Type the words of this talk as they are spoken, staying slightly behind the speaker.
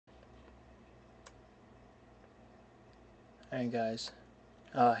Alright guys,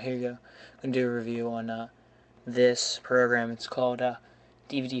 here you go. I'm going to do a review on this program. It's called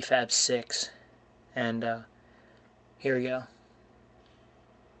DVDfab 6, and here we go.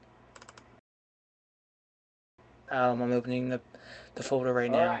 I'm opening the folder right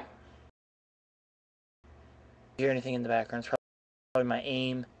now. Right. If you hear anything in the background, it's probably my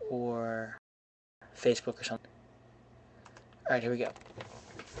aim or Facebook or something. Alright, here we go.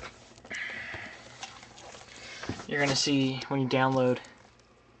 You're going to see when you download,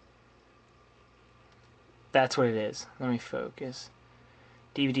 that's what it is. Let me focus.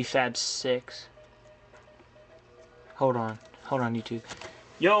 DVDfab 6. Hold on YouTube.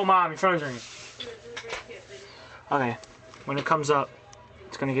 Yo mom, your phone's ringing. Okay, when it comes up,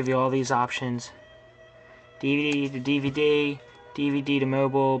 it's going to give you all these options. DVD to DVD, DVD to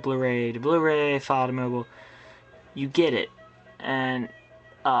mobile, Blu-ray to Blu-ray, file to mobile. You get it. And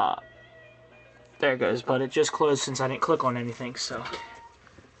there it goes, but it just closed since I didn't click on anything, so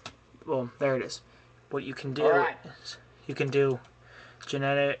well, there it is. What you can do is you can do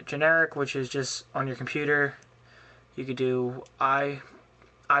generic, which is just on your computer. You could do iPod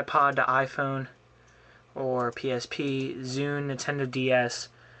to iPhone, or PSP, Zune, Nintendo DS,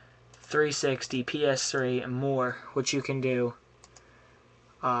 360, PS3, and more, which you can do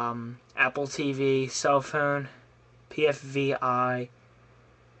Apple TV, cell phone, PFVI,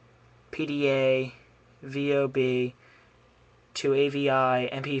 PDA, VOB, to AVI,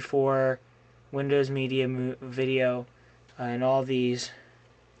 MP4, Windows Media Video, and all these.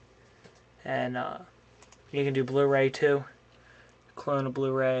 And you can do Blu-ray too, clone a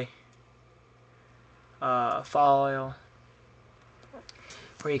Blu-ray, file,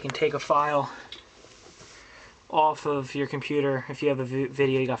 where you can take a file off of your computer if you have a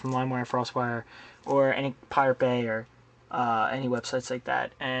video you got from LimeWire, FrostWire, or any Pirate Bay, or any websites like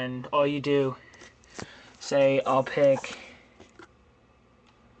that. And all you do, say I'll pick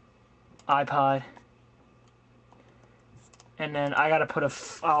iPod, and then I gotta put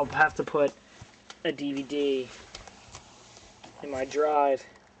I'll have to put a DVD in my drive.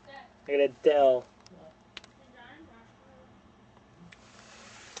 I got a Dell,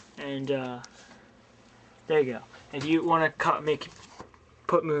 and there you go. If you want to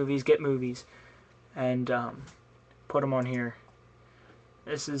put movies, get movies, and put them on here,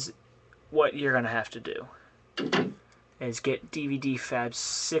 this is what you're gonna have to do. Is get DVDfab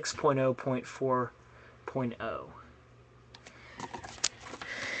 6.0.4.0.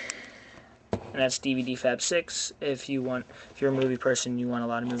 And that's DVDfab 6. If you're a movie person, you want a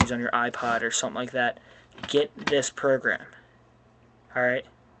lot of movies on your iPod or something like that, get this program. Alright?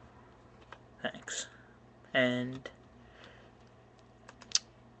 Thanks. And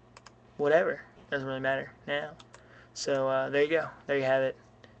whatever. Doesn't really matter now. So there you go. There you have it.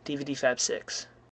 DVDfab 6.